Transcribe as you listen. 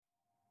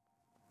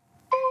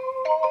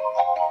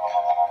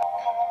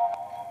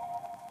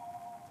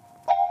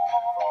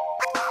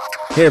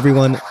Hey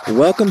everyone,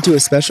 welcome to a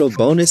special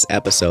bonus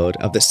episode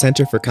of the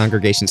Center for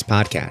Congregations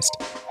podcast.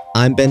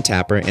 I'm Ben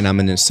Tapper, and I'm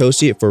an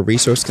associate for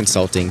resource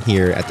consulting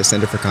here at the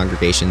Center for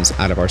Congregations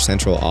out of our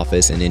central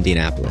office in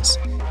Indianapolis.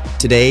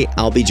 Today,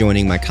 I'll be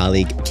joining my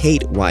colleague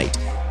Kate White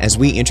as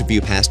we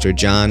interview Pastor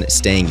John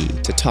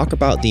Stange to talk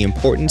about the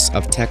importance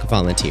of tech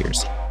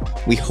volunteers.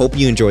 We hope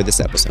you enjoy this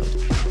episode.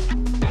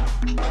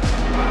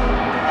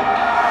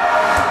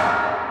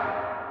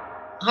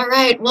 All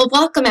right. Well,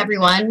 welcome,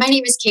 everyone. My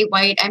name is Kate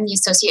White. I'm the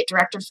Associate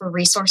Director for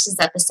Resources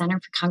at the Center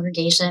for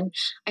Congregation.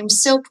 I'm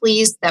so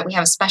pleased that we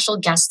have a special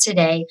guest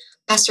today,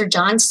 Pastor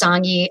John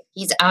Stange.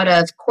 He's out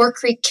of Core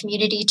Creek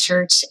Community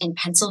Church in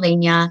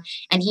Pennsylvania,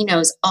 and he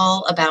knows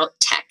all about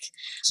tech.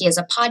 He is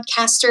a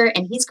podcaster,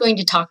 and he's going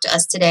to talk to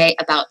us today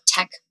about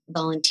tech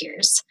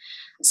volunteers.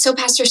 So,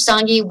 Pastor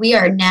Stange, we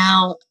are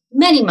now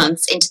many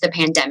months into the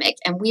pandemic,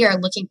 and we are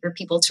looking for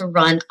people to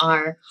run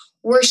our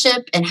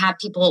worship and have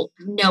people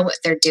know what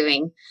they're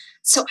doing.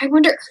 So I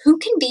wonder, who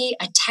can be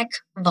a tech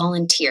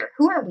volunteer?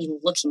 Who are we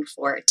looking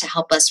for to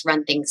help us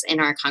run things in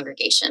our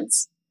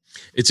congregations?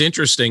 It's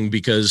interesting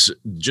because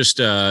just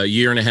a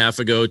year and a half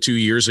ago, 2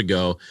 years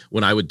ago,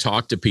 when I would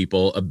talk to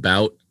people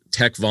about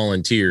tech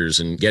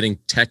volunteers and getting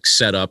tech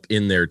set up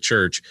in their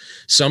church,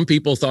 some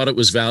people thought it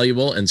was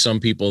valuable and some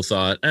people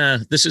thought,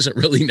 this isn't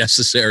really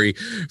necessary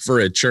for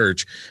a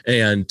church.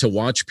 And to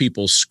watch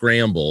people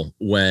scramble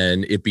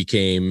when it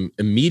became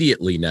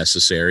immediately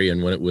necessary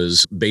and when it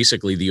was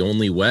basically the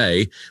only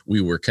way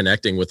we were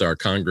connecting with our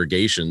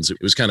congregations, it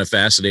was kind of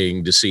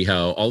fascinating to see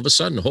how all of a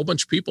sudden a whole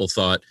bunch of people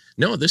thought,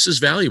 no, this is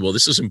valuable,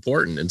 this is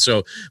important. And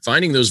so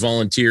finding those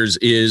volunteers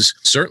is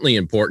certainly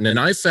important. And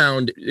I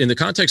found in the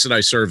context that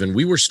I serve in,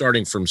 we were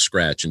starting from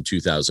scratch in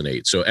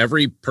 2008. So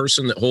every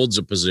person that holds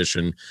a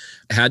position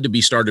had to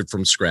be started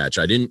from scratch.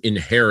 I didn't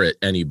inherit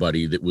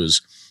anybody that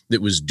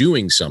was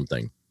doing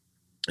something.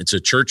 It's a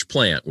church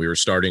plant. We were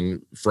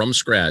starting from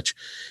scratch.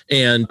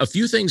 And a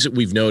few things that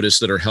we've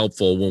noticed that are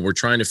helpful when we're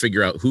trying to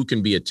figure out who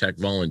can be a tech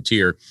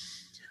volunteer.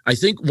 I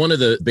think one of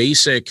the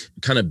basic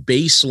kind of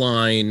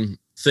baseline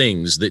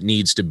things that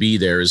needs to be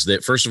there is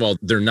that, first of all,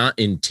 they're not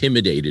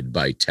intimidated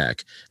by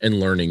tech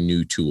and learning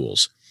new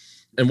tools.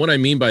 And what I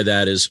mean by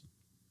that is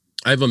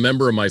I have a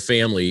member of my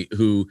family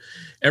who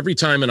every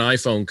time an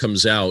iPhone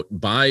comes out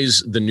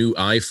buys the new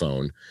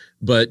iPhone,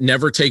 but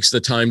never takes the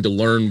time to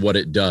learn what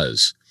it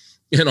does.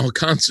 And I'll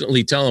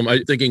constantly tell him,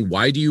 I'm thinking,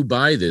 why do you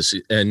buy this?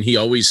 And he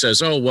always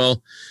says, oh,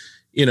 well,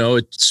 you know,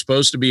 it's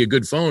supposed to be a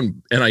good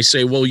phone. And I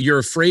say, well, you're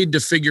afraid to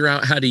figure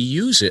out how to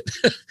use it.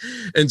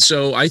 And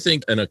so I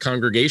think in a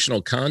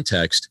congregational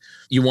context,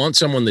 you want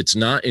someone that's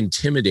not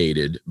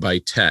intimidated by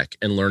tech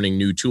and learning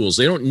new tools.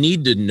 They don't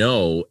need to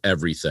know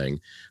everything,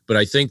 but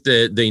I think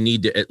that they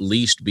need to at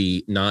least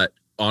be not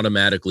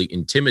automatically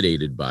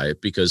intimidated by it,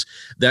 because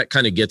that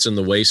kind of gets in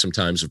the way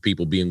sometimes of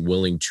people being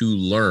willing to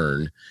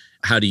learn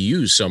how to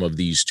use some of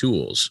these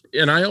tools.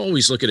 And I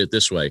always look at it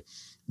this way.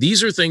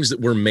 These are things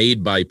that were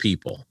made by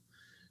people.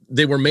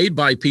 They were made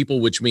by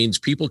people, which means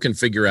people can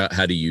figure out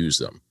how to use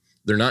them.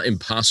 They're not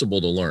impossible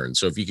to learn.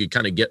 So if you could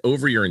kind of get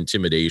over your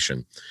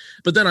intimidation.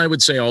 But then I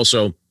would say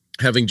also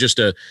having just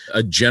a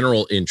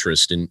general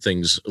interest in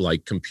things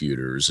like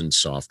computers and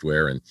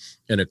software and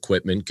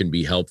equipment can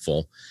be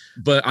helpful.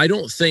 But I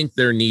don't think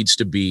there needs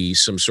to be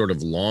some sort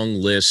of long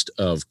list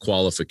of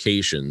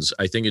qualifications.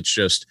 I think it's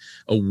just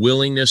a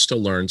willingness to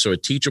learn. So a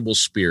teachable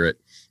spirit,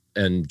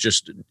 and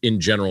just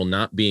in general,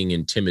 not being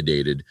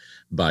intimidated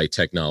by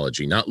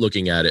technology, not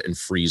looking at it and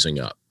freezing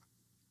up.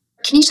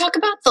 Can you talk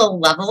about the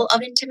level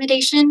of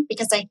intimidation?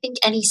 Because I think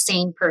any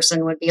sane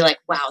person would be like,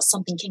 wow,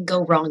 something can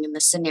go wrong in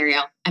this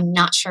scenario. I'm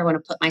not sure I want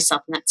to put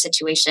myself in that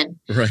situation.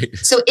 Right.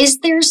 So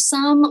is there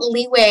some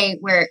leeway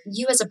where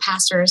you as a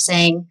pastor are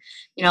saying,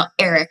 you know,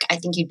 Eric, I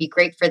think you'd be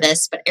great for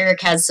this, but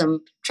Eric has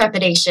some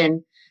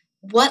trepidation.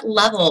 What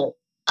level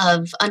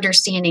of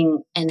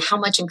understanding and how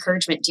much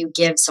encouragement do you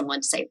give someone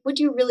to say, would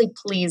you really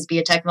please be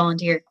a tech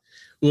volunteer?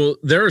 Well,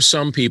 there are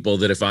some people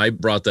that if I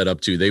brought that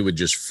up to, they would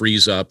just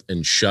freeze up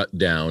and shut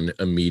down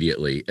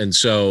immediately. And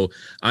so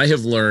I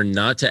have learned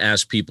not to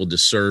ask people to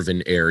serve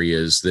in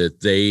areas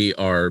that they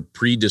are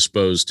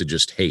predisposed to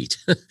just hate.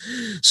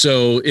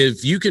 So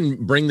if you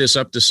can bring this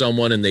up to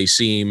someone and they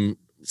seem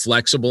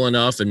flexible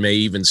enough and may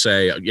even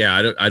say,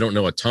 yeah, I don't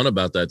know a ton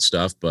about that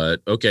stuff,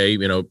 but okay,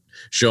 you know,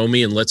 show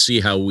me and let's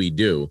see how we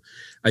do.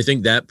 I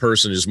think that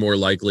person is more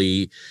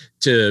likely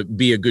to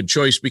be a good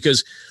choice,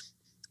 because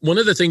one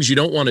of the things you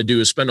don't want to do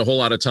is spend a whole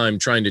lot of time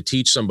trying to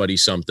teach somebody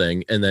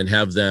something and then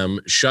have them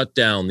shut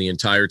down the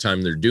entire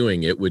time they're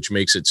doing it, which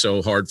makes it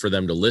so hard for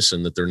them to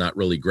listen that they're not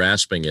really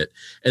grasping it.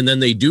 And then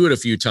they do it a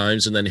few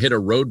times and then hit a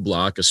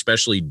roadblock,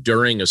 especially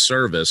during a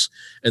service,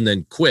 and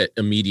then quit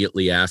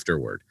immediately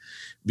afterward.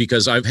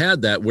 Because I've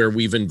had that where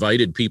we've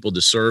invited people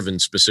to serve in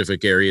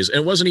specific areas,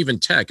 and it wasn't even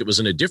tech, it was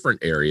in a different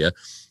area.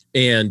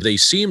 And they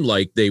seemed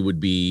like they would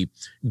be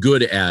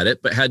good at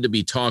it, but had to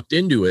be talked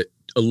into it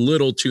a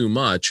little too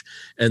much.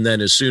 And then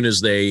as soon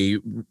as they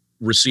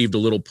received a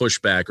little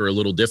pushback or a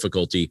little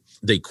difficulty,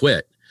 they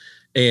quit.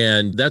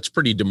 And that's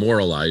pretty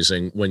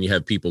demoralizing when you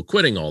have people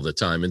quitting all the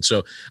time. And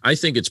so I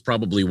think it's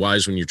probably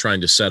wise when you're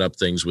trying to set up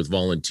things with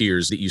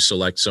volunteers that you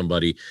select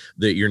somebody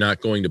that you're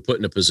not going to put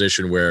in a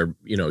position where,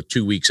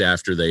 2 weeks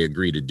after they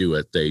agree to do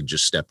it, they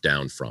just step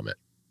down from it.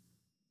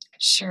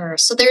 Sure.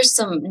 So there's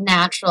some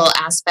natural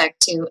aspect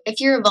to if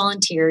you're a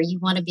volunteer, you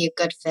want to be a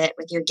good fit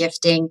with your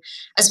gifting,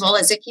 as well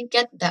as if you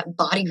get that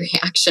body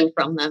reaction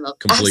from them of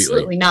Completely.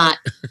 absolutely not.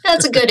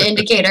 That's a good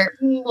indicator.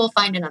 We'll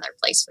find another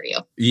place for you.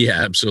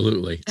 Yeah,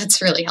 absolutely.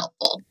 That's really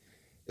helpful.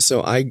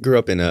 So I grew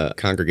up in a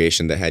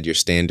congregation that had your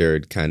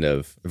standard kind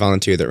of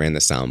volunteer that ran the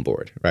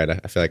soundboard, right?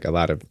 I feel like a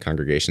lot of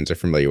congregations are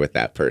familiar with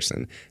that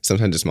person.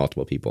 Sometimes it's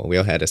multiple people. We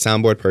all had a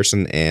soundboard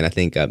person and I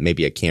think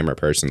maybe a camera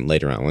person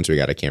later on once we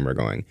got a camera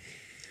going.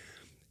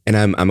 And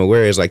I'm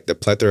aware as like the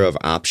plethora of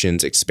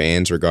options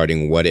expands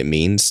regarding what it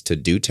means to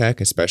do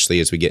tech, especially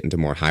as we get into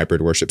more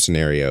hybrid worship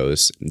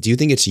scenarios. Do you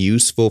think it's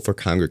useful for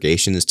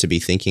congregations to be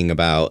thinking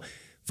about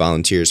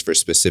volunteers for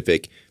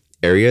specific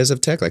areas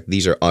of tech? Like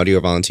these are audio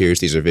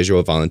volunteers, these are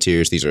visual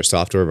volunteers, these are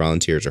software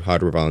volunteers or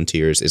hardware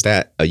volunteers. Is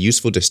that a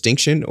useful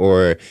distinction,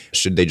 or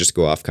should they just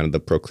go off kind of the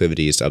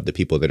proclivities of the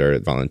people that are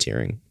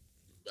volunteering?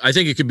 I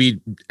think it could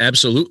be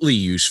absolutely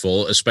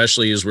useful,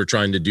 especially as we're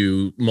trying to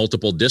do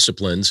multiple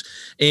disciplines.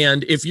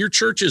 And if your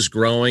church is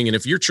growing and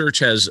if your church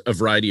has a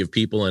variety of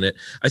people in it,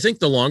 I think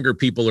the longer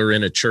people are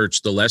in a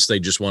church, the less they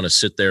just want to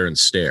sit there and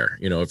stare.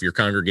 If your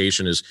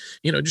congregation is,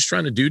 just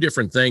trying to do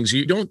different things,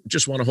 you don't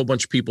just want a whole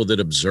bunch of people that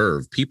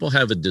observe. People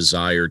have a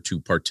desire to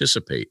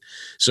participate.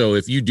 So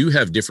if you do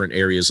have different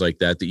areas like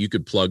that you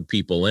could plug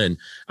people in,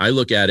 I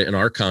look at it in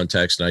our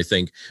context and I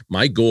think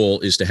my goal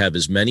is to have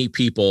as many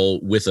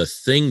people with a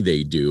thing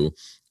they do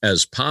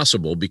as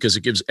possible, because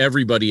it gives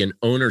everybody an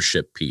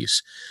ownership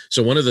piece.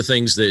 So one of the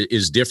things that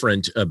is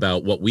different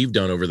about what we've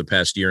done over the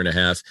past year and a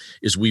half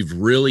is we've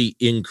really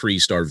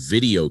increased our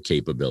video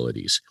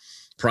capabilities.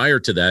 Prior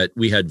to that,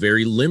 we had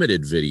very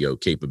limited video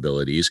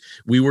capabilities.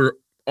 We were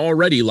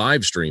already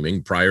live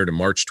streaming prior to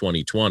March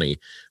 2020,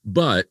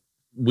 but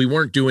we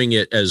weren't doing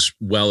it as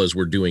well as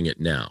we're doing it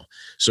now.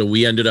 So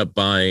we ended up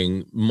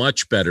buying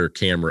much better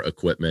camera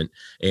equipment,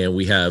 and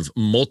we have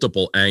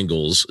multiple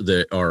angles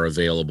that are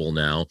available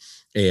now.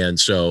 And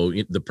so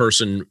the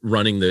person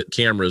running the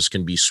cameras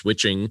can be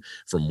switching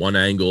from one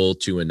angle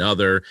to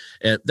another.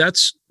 And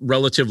that's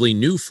relatively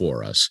new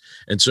for us.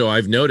 And so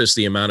I've noticed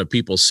the amount of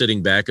people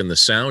sitting back in the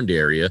sound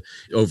area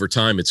over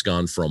time, it's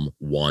gone from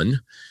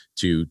 1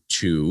 to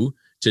 2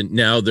 to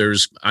now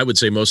there's, I would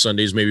say most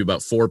Sundays, maybe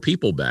about 4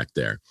 people back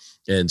there.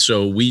 And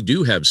so we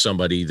do have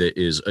somebody that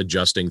is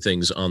adjusting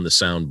things on the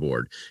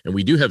soundboard, and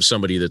we do have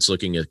somebody that's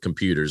looking at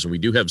computers, and we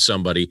do have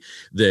somebody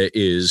that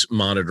is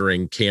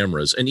monitoring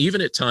cameras. And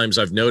even at times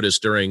I've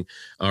noticed during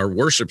our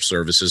worship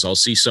services, I'll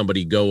see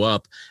somebody go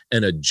up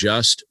and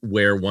adjust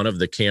where one of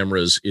the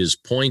cameras is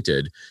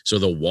pointed. So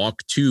they'll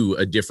walk to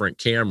a different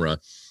camera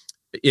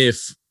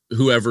if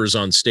whoever's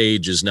on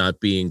stage is not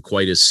being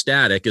quite as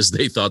static as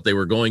they thought they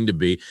were going to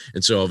be.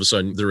 And so all of a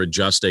sudden they're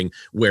adjusting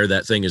where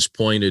that thing is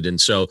pointed.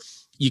 And so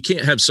you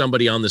can't have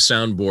somebody on the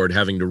soundboard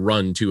having to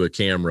run to a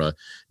camera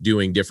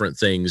doing different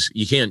things.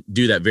 You can't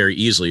do that very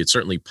easily. It's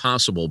certainly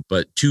possible.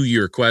 But to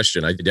your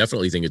question, I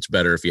definitely think it's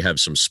better if you have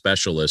some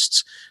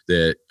specialists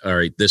that, all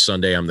right, this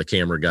Sunday I'm the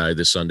camera guy,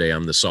 this Sunday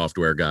I'm the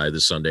software guy,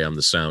 this Sunday I'm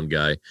the sound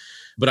guy.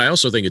 But I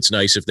also think it's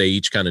nice if they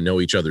each kind of know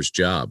each other's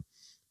job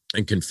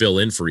and can fill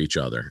in for each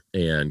other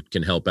and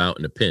can help out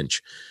in a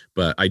pinch.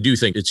 But I do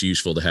think it's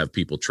useful to have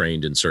people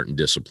trained in certain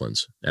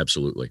disciplines.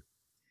 Absolutely.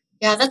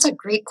 Yeah, that's a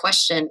great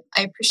question.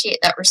 I appreciate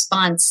that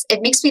response.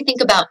 It makes me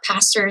think about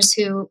pastors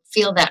who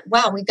feel that,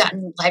 wow, we've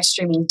gotten live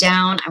streaming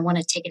down. I want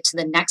to take it to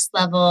the next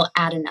level,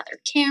 add another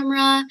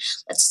camera.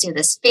 Let's do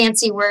this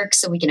fancy work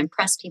so we can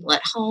impress people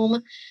at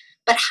home.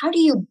 But how do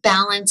you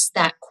balance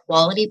that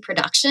quality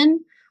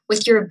production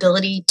with your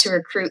ability to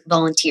recruit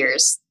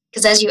volunteers?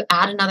 Because as you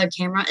add another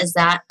camera, is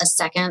that a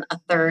second, a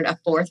third, a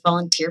fourth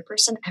volunteer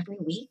person every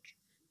week?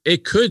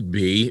 It could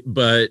be,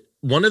 but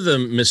one of the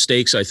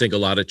mistakes I think a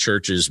lot of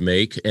churches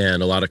make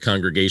and a lot of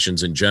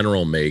congregations in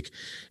general make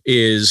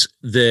is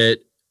that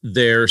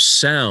their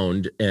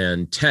sound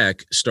and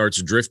tech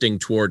starts drifting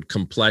toward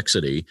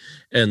complexity,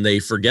 and they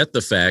forget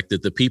the fact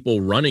that the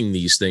people running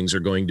these things are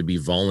going to be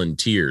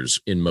volunteers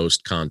in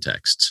most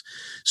contexts.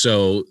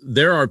 So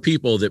there are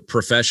people that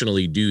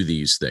professionally do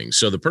these things.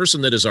 So the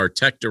person that is our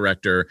tech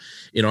director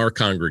in our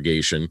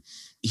congregation,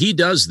 he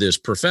does this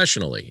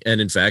professionally. And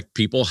in fact,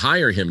 people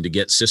hire him to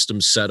get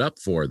systems set up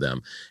for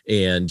them.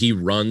 And he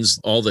runs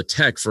all the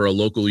tech for a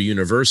local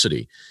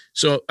university.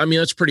 So, I mean,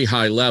 that's pretty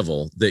high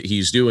level that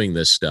he's doing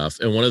this stuff.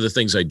 And one of the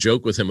things I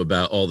joke with him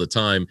about all the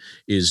time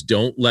is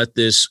don't let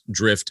this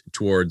drift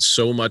towards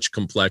so much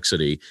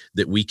complexity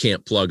that we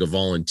can't plug a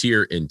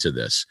volunteer into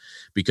this,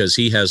 because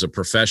he has a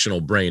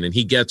professional brain and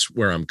he gets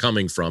where I'm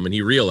coming from. And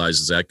he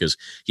realizes that because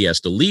he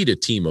has to lead a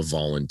team of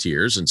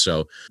volunteers. And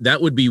so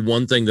that would be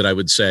one thing that I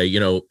would say,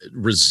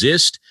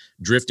 resist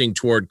drifting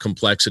toward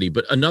complexity.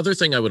 But another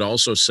thing I would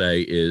also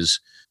say is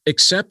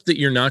accept that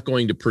you're not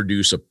going to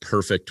produce a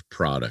perfect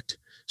product.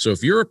 So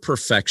if you're a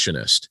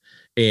perfectionist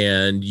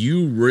and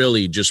you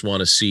really just want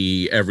to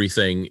see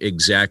everything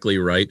exactly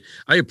right,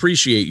 I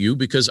appreciate you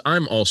because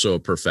I'm also a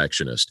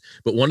perfectionist.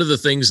 But one of the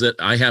things that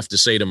I have to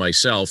say to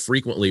myself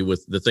frequently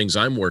with the things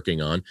I'm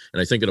working on,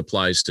 and I think it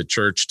applies to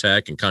church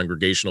tech and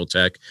congregational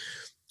tech,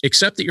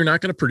 accept that you're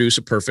not going to produce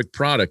a perfect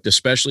product,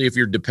 especially if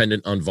you're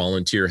dependent on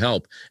volunteer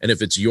help. And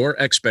if it's your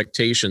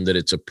expectation that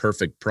it's a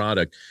perfect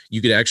product,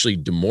 you could actually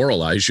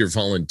demoralize your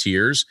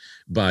volunteers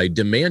by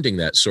demanding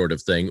that sort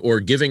of thing or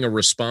giving a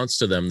response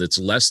to them that's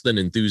less than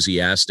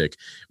enthusiastic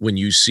when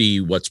you see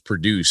what's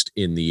produced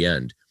in the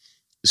end.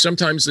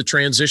 Sometimes the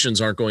transitions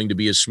aren't going to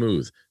be as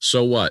smooth.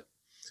 So what?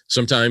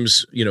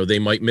 Sometimes, they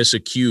might miss a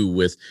cue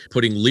with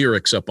putting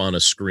lyrics up on a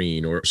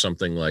screen or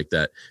something like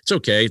that. It's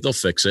okay. They'll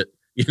fix it.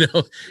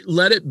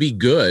 Let it be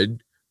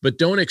good, but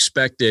don't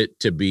expect it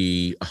to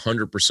be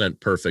 100%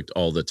 perfect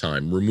all the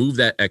time. Remove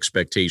that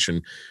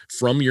expectation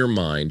from your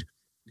mind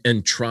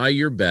and try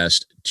your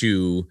best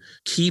to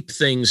keep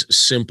things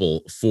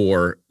simple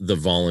for the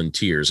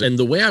volunteers. And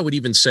the way I would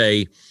even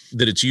say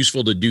that it's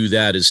useful to do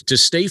that is to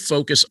stay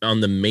focused on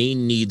the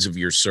main needs of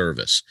your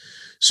service.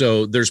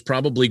 So there's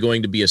probably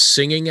going to be a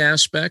singing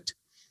aspect,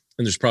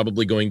 and there's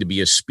probably going to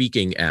be a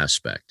speaking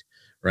aspect.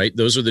 Right?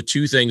 Those are the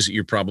two things that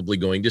you're probably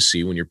going to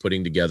see when you're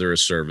putting together a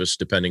service,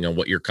 depending on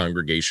what your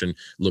congregation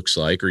looks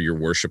like or your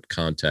worship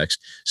context.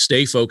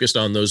 Stay focused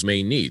on those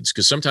main needs,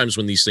 because sometimes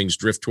when these things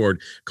drift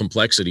toward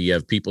complexity, you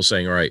have people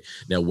saying, all right,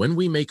 now when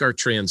we make our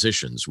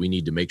transitions, we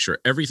need to make sure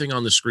everything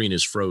on the screen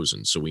is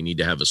frozen. So we need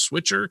to have a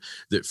switcher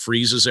that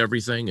freezes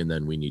everything, and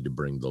then we need to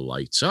bring the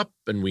lights up,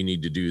 and we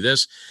need to do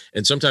this.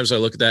 And sometimes I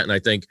look at that and I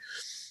think,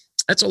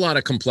 that's a lot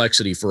of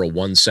complexity for a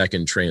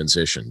 1-second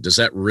transition. Does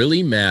that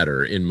really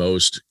matter in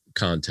most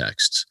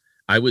contexts?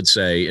 I would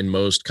say in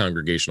most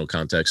congregational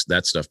contexts,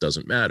 that stuff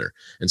doesn't matter.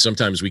 And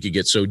sometimes we could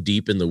get so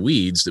deep in the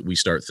weeds that we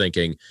start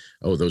thinking,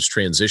 oh, those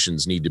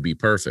transitions need to be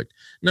perfect.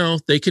 No,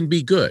 they can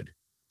be good.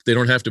 They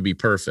don't have to be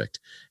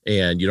perfect.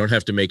 And you don't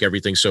have to make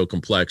everything so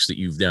complex that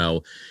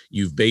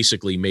you've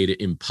basically made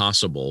it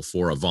impossible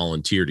for a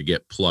volunteer to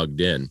get plugged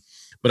in.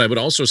 But I would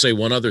also say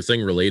one other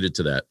thing related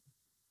to that.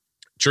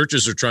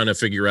 Churches are trying to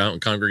figure out,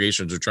 and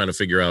congregations are trying to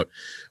figure out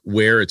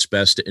where it's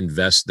best to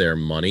invest their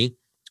money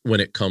when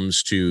it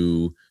comes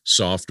to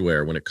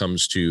software, when it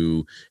comes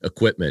to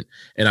equipment.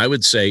 And I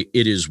would say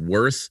it is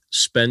worth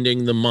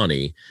spending the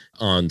money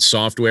on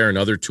software and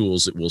other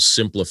tools that will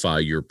simplify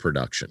your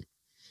production,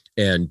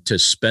 and to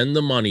spend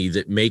the money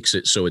that makes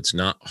it so it's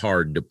not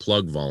hard to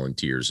plug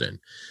volunteers in.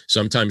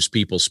 Sometimes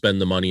people spend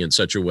the money in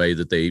such a way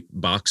that they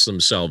box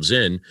themselves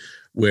in,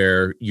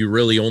 where you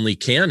really only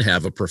can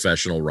have a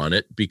professional run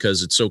it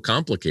because it's so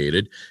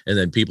complicated. And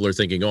then people are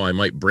thinking, oh, I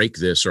might break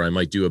this or I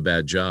might do a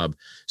bad job.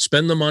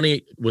 Spend the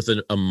money with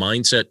a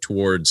mindset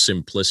towards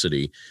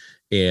simplicity.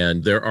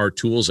 And there are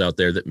tools out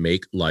there that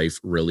make life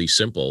really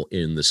simple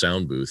in the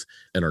sound booth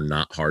and are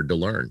not hard to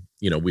learn.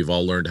 We've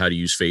all learned how to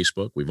use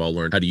Facebook. We've all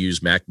learned how to use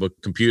MacBook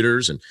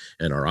computers and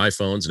our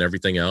iPhones and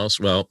everything else.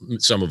 Well,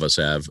 some of us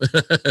have.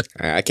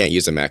 I can't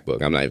use a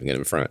MacBook. I'm not even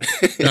in front.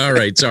 All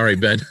right. Sorry,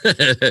 Ben.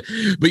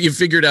 But you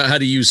figured out how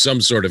to use some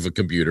sort of a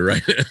computer,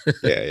 right?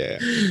 Yeah.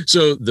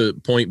 So the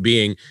point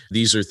being,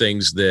 these are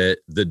things that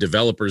the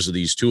developers of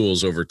these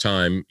tools over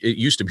time, it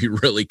used to be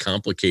really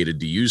complicated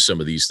to use some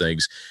of these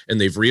things.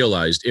 And they've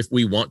realized if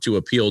we want to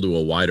appeal to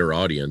a wider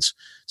audience,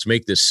 let's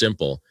make this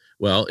simple.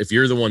 Well, if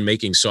you're the one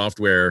making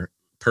software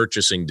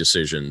purchasing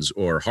decisions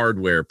or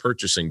hardware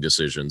purchasing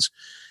decisions,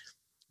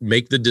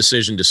 make the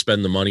decision to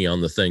spend the money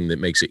on the thing that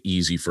makes it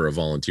easy for a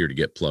volunteer to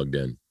get plugged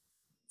in.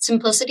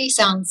 Simplicity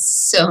sounds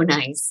so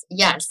nice.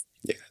 Yes.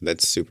 Yeah,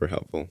 that's super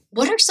helpful.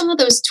 What are some of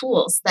those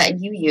tools that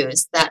you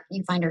use that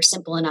you find are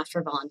simple enough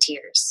for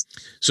volunteers?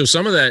 So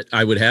some of that,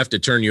 I would have to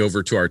turn you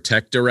over to our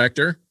tech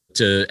director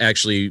to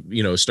actually,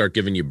 start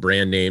giving you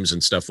brand names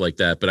and stuff like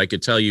that. But I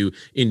could tell you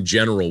in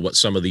general what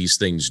some of these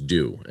things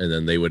do. And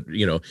then they would,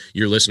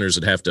 your listeners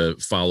would have to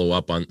follow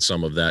up on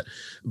some of that.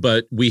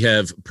 But we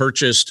have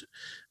purchased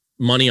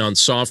money on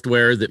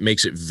software that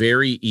makes it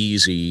very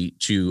easy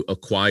to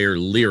acquire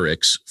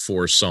lyrics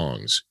for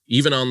songs,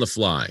 even on the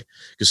fly.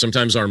 Because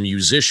sometimes our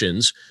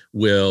musicians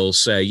will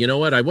say, you know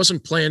what, I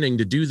wasn't planning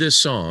to do this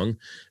song,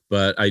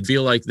 but I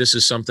feel like this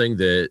is something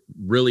that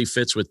really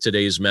fits with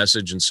today's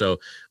message. And so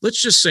let's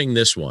just sing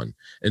this one.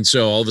 And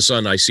so all of a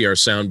sudden I see our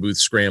sound booth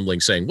scrambling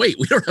saying, wait,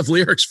 we don't have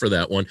lyrics for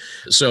that one.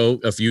 So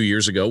a few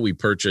years ago, we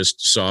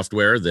purchased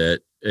software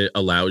that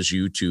allows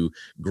you to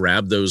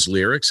grab those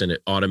lyrics and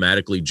it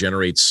automatically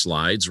generates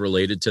slides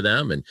related to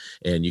them.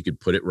 And you could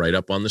put it right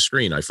up on the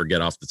screen. I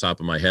forget off the top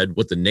of my head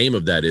what the name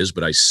of that is,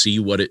 but I see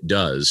what it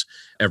does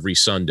every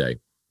Sunday.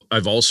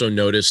 I've also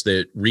noticed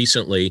that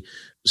recently,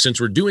 since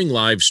we're doing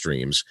live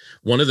streams,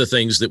 one of the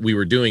things that we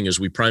were doing is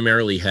we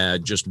primarily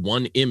had just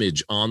one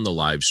image on the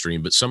live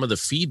stream, but some of the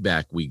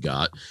feedback we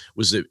got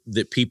was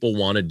that people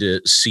wanted to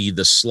see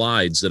the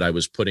slides that I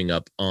was putting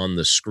up on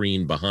the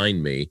screen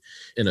behind me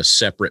in a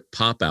separate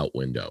pop-out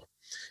window.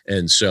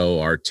 And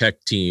so our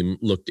tech team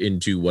looked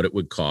into what it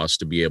would cost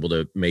to be able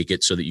to make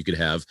it so that you could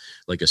have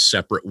like a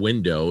separate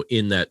window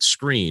in that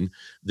screen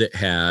that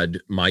had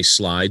my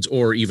slides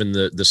or even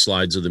the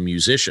slides of the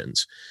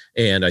musicians.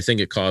 And I think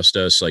it cost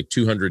us like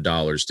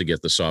 $200 to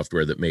get the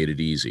software that made it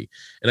easy.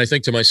 And I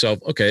think to myself,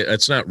 okay,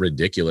 that's not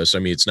ridiculous. I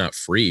mean, it's not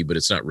free, but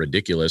it's not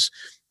ridiculous.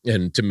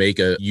 And to make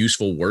a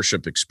useful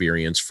worship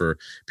experience for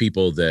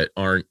people that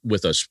aren't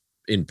with us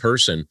in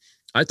person,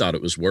 I thought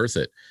it was worth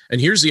it. And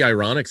here's the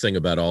ironic thing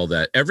about all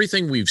that.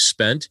 Everything we've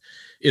spent,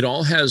 it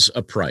all has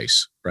a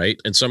price, right?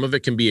 And some of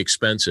it can be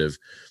expensive.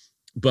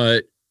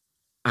 But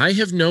I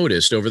have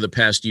noticed over the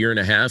past year and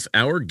a half,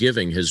 our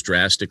giving has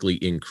drastically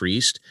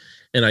increased.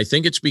 And I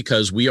think it's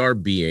because we are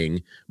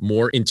being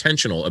more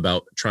intentional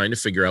about trying to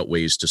figure out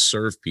ways to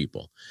serve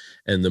people.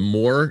 And the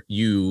more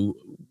you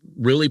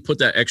really put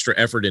that extra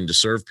effort in to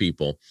serve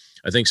people,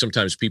 I think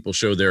sometimes people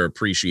show their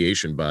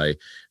appreciation by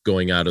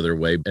going out of their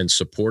way and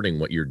supporting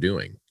what you're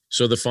doing.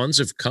 So the funds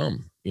have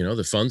come,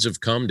 the funds have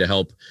come to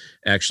help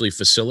actually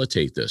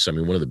facilitate this. I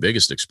mean, one of the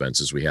biggest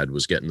expenses we had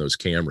was getting those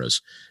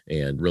cameras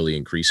and really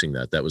increasing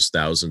that. That was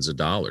thousands of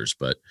dollars,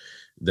 but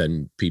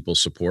then people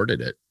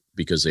supported it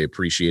because they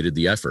appreciated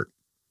the effort.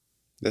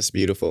 That's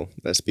beautiful.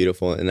 That's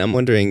beautiful. And I'm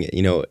wondering,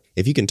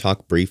 if you can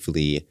talk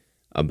briefly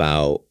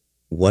about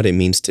what it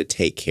means to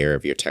take care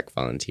of your tech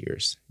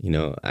volunteers.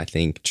 I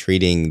think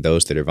treating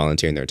those that are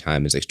volunteering their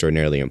time is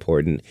extraordinarily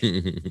important.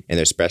 And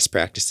there's best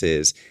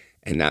practices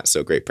and not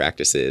so great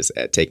practices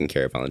at taking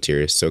care of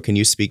volunteers. So can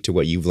you speak to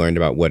what you've learned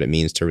about what it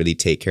means to really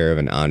take care of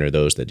and honor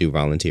those that do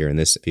volunteer in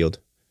this field?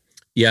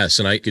 Yes,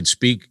 and I could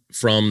speak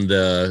from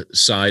the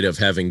side of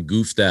having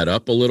goofed that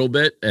up a little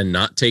bit and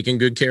not taking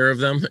good care of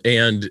them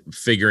and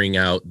figuring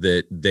out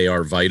that they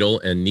are vital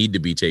and need to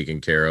be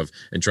taken care of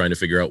and trying to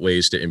figure out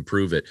ways to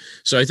improve it.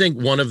 So I think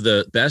one of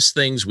the best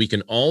things we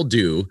can all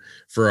do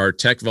for our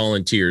tech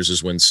volunteers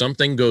is when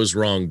something goes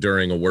wrong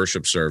during a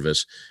worship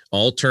service,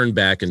 all turn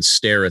back and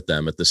stare at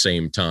them at the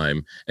same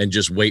time and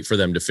just wait for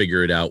them to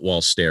figure it out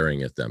while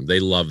staring at them. They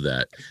love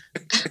that.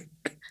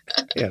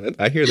 Yeah,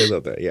 I hear they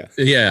love that. Yeah.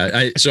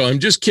 Yeah. So I'm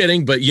just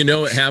kidding, but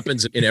it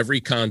happens in every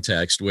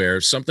context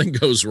where something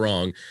goes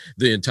wrong,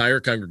 the entire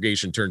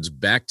congregation turns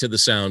back to the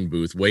sound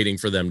booth waiting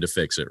for them to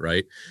fix it.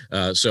 Right.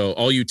 So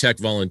all you tech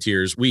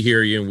volunteers, we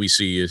hear you and we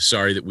see you.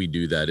 Sorry that we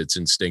do that. It's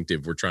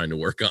instinctive. We're trying to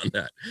work on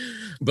that.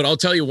 But I'll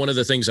tell you one of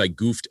the things I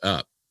goofed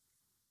up.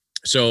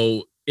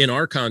 So in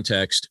our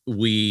context,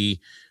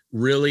 we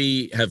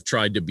really have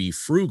tried to be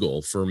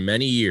frugal for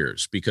many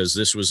years because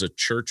this was a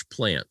church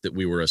plant that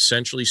we were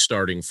essentially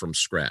starting from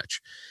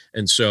scratch.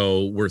 And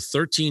so we're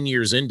 13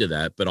 years into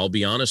that, but I'll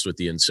be honest with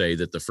you and say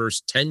that the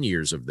first 10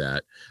 years of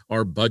that,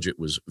 our budget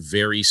was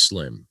very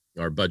slim.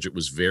 Our budget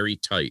was very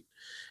tight.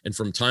 And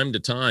from time to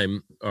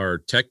time, our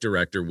tech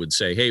director would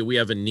say, hey, we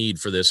have a need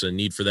for this, a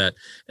need for that.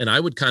 And I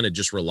would kind of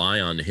just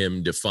rely on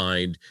him to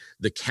find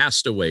the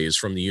castaways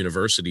from the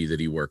university that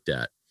he worked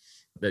at,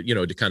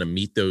 to kind of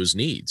meet those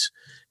needs.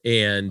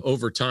 And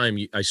over time,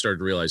 I started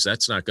to realize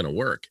that's not going to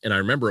work. And I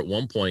remember at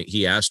one point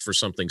he asked for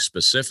something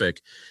specific,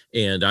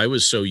 and I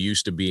was so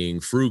used to being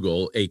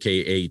frugal,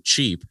 AKA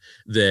cheap,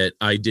 that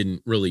I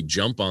didn't really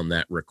jump on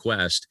that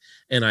request.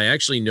 And I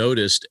actually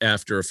noticed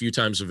after a few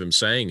times of him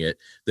saying it,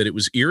 that it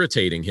was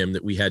irritating him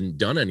that we hadn't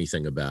done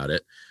anything about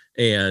it.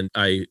 And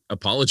I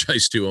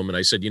apologized to him and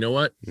I said, you know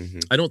what?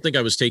 I don't think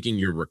I was taking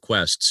your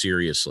request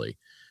seriously,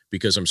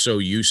 because I'm so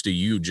used to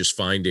you just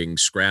finding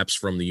scraps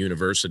from the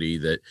university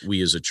that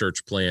we as a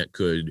church plant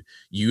could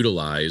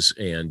utilize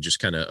and just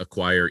kind of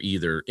acquire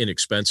either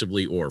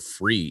inexpensively or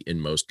free in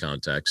most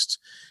contexts.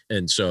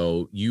 And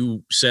so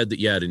you said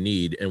that you had a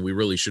need and we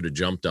really should have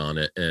jumped on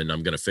it, and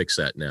I'm going to fix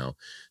that now.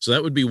 So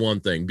that would be one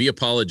thing. Be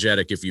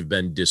apologetic if you've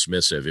been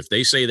dismissive. If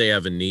they say they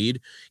have a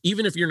need,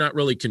 even if you're not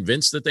really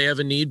convinced that they have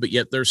a need, but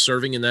yet they're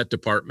serving in that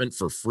department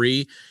for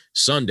free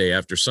Sunday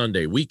after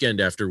Sunday,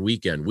 weekend after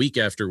weekend, week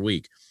after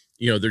week,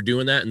 they're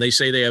doing that and they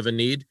say they have a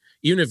need.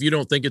 Even if you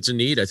don't think it's a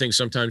need, I think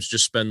sometimes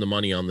just spend the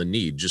money on the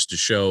need just to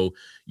show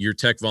your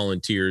tech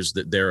volunteers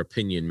that their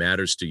opinion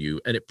matters to you.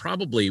 And it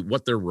probably,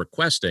 what they're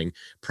requesting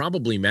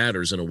probably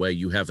matters in a way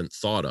you haven't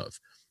thought of,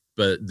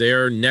 but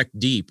they're neck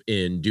deep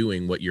in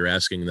doing what you're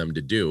asking them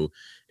to do.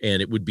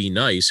 And it would be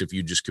nice if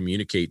you just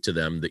communicate to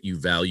them that you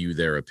value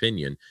their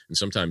opinion. And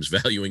sometimes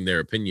valuing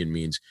their opinion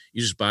means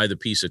you just buy the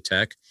piece of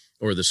tech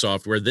or the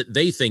software that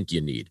they think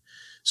you need.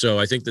 So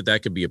I think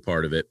that could be a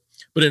part of it.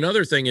 But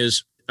another thing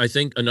is, I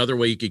think another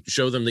way you could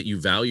show them that you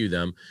value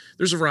them,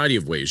 there's a variety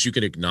of ways. You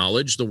can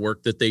acknowledge the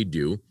work that they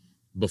do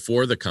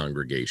before the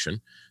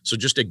congregation. So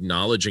just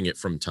acknowledging it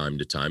from time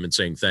to time and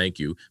saying thank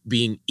you,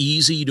 being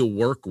easy to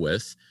work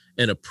with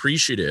and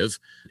appreciative,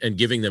 and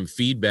giving them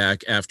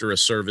feedback after a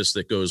service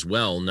that goes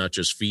well, not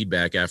just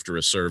feedback after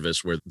a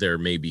service where there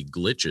may be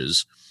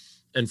glitches.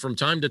 And from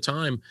time to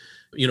time,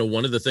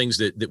 one of the things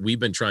that we've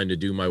been trying to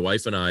do, my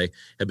wife and I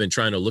have been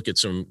trying to look at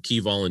some key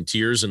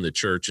volunteers in the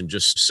church and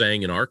just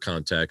saying in our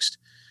context,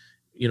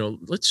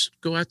 let's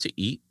go out to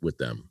eat with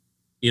them.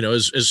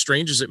 As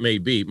strange as it may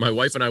be, my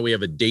wife and I, we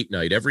have a date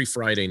night every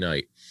Friday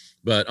night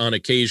But on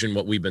occasion,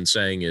 what we've been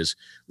saying is,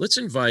 let's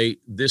invite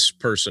this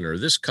person or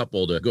this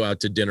couple to go out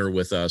to dinner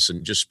with us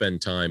and just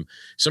spend time.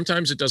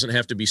 Sometimes it doesn't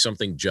have to be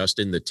something just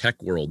in the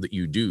tech world that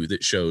you do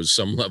that shows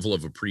some level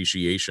of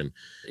appreciation.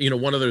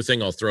 One other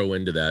thing I'll throw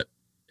into that,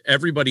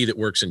 everybody that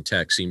works in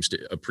tech seems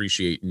to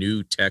appreciate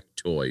new tech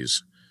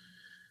toys.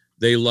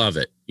 They love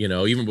it.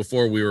 Even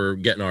before we were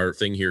getting our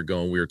thing here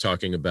going, we were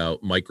talking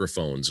about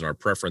microphones and our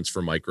preference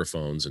for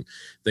microphones and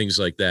things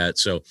like that.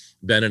 So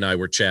Ben and I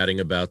were chatting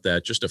about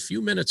that just a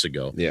few minutes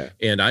ago. Yeah.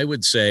 And I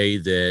would say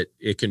that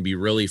it can be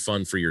really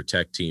fun for your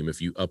tech team if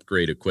you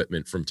upgrade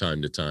equipment from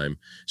time to time,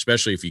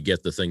 especially if you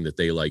get the thing that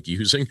they like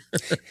using.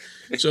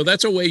 So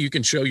that's a way you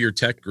can show your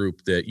tech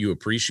group that you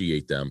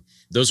appreciate them.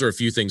 Those are a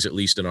few things, at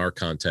least in our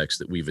context,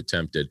 that we've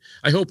attempted.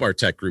 I hope our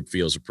tech group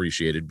feels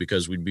appreciated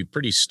because we'd be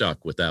pretty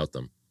stuck without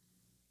them.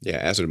 Yeah,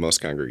 as would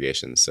most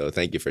congregations. So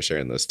thank you for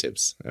sharing those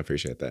tips. I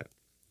appreciate that.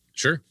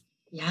 Sure.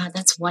 Yeah,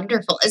 that's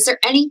wonderful. Is there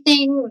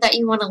anything that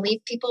you want to leave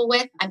people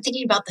with? I'm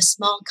thinking about the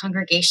small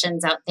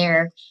congregations out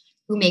there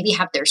who maybe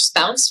have their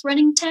spouse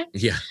running tech.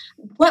 Yeah.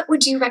 What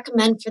would you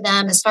recommend for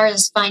them as far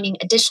as finding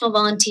additional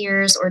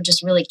volunteers or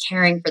just really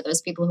caring for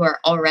those people who are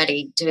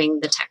already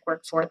doing the tech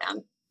work for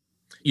them?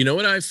 You know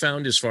what I've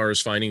found as far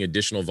as finding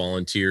additional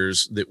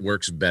volunteers that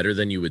works better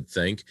than you would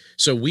think?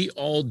 So we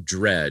all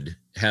dread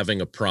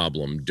having a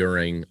problem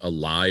during a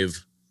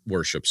live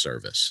worship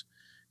service.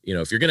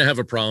 If you're going to have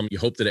a problem, you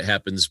hope that it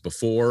happens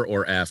before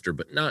or after,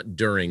 but not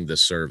during the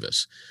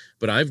service.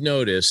 But I've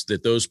noticed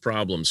that those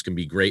problems can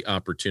be great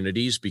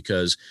opportunities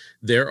because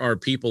there are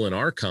people in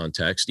our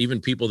context,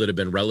 even people that have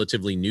been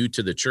relatively new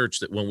to the church,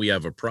 that when we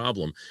have a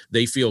problem,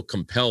 they feel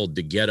compelled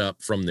to get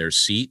up from their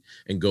seat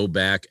and go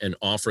back and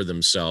offer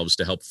themselves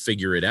to help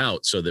figure it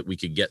out so that we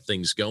could get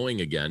things going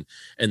again.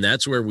 And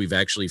that's where we've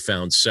actually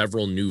found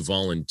several new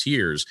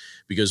volunteers,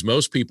 because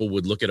most people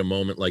would look at a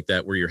moment like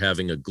that where you're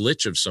having a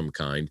glitch of some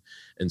kind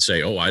and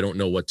say, oh, I don't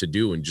know what to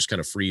do, and just kind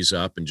of freeze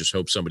up and just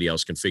hope somebody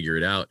else can figure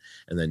it out.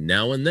 And then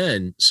now and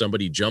then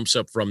somebody jumps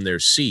up from their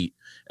seat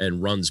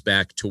and runs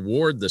back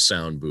toward the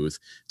sound booth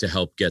to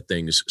help get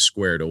things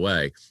squared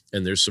away.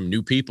 And there's some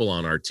new people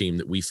on our team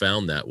that we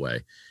found that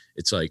way.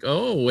 It's like,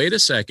 oh, wait a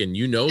second,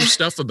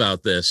 stuff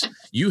about this.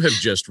 You have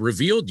just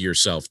revealed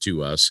yourself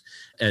to us.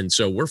 And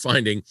so we're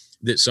finding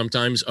that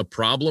sometimes a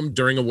problem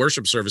during a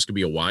worship service could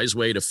be a wise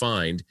way to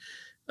find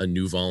a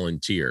new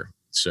volunteer.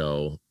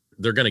 So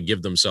they're going to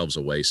give themselves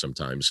away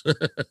sometimes.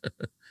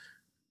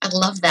 I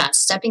love that.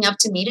 Stepping up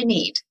to meet a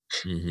need.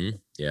 Mm-hmm.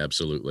 Yeah,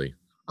 absolutely.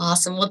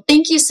 Awesome. Well,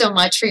 thank you so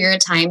much for your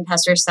time,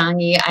 Pastor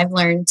Stange. I've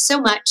learned so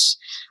much,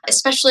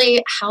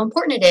 especially how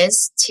important it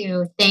is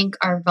to thank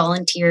our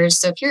volunteers.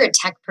 So if you're a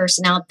tech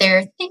person out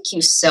there, thank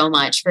you so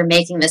much for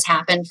making this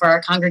happen for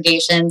our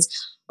congregations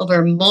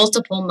over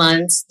multiple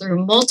months,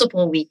 through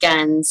multiple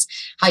weekends,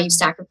 how you've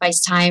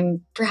sacrificed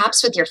time,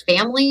 perhaps with your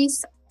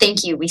families.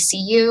 Thank you. We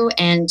see you,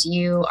 and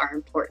you are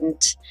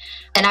important.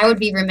 And I would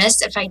be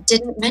remiss if I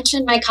didn't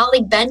mention my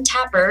colleague, Ben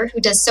Tapper,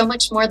 who does so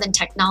much more than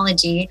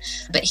technology,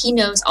 but he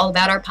knows all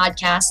about our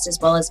podcast, as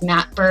well as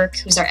Matt Burke,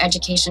 who's our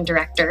education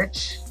director.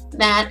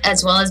 Matt,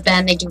 as well as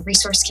Ben, they do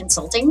resource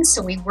consulting.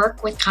 So we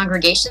work with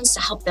congregations to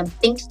help them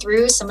think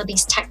through some of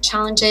these tech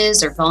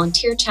challenges or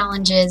volunteer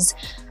challenges.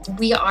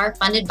 We are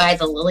funded by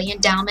the Lilly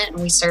Endowment, and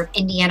we serve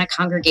Indiana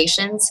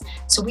congregations.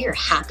 So we are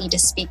happy to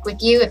speak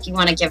with you if you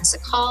want to give us a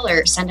call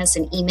or send us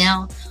an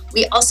email.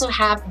 We also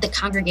have the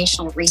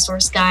Congregational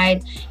Resource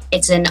Guide.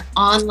 It's an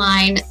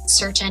online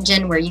search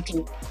engine where you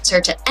can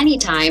search at any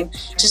time.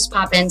 Just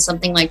pop in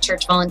something like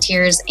church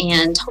volunteers,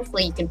 and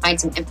hopefully you can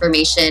find some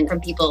information from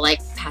people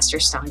like Pastor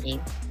Stange.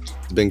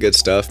 It's been good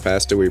stuff,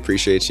 Pastor. We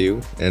appreciate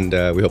you, and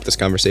we hope this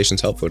conversation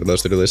is helpful to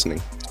those that are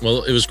listening.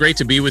 Well, it was great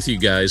to be with you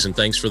guys, and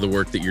thanks for the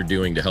work that you're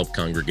doing to help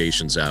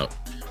congregations out.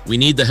 We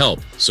need the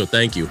help, so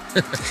thank you.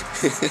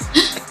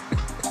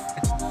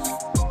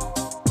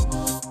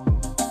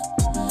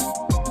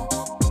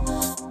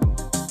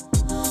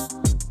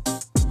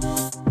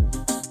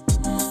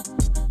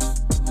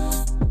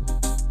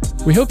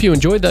 We hope you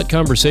enjoyed that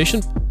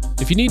conversation.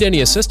 If you need any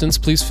assistance,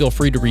 please feel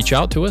free to reach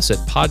out to us at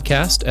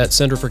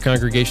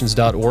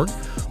podcast@centerforcongregations.org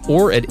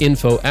or at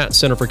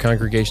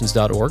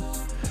info@centerforcongregations.org.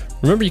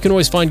 Remember, you can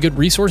always find good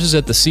resources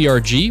at the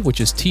CRG, which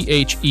is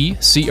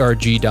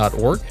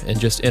thecrg.org, and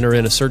just enter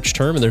in a search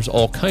term, and there's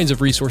all kinds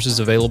of resources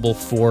available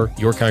for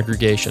your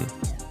congregation.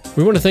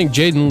 We want to thank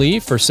Jaden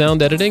Lee for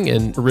sound editing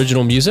and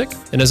original music.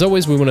 And as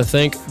always, we want to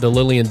thank the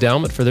Lilly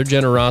Endowment for their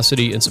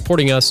generosity in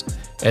supporting us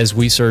as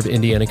we serve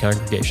Indiana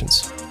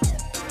congregations.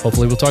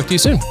 Hopefully we'll talk to you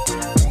soon.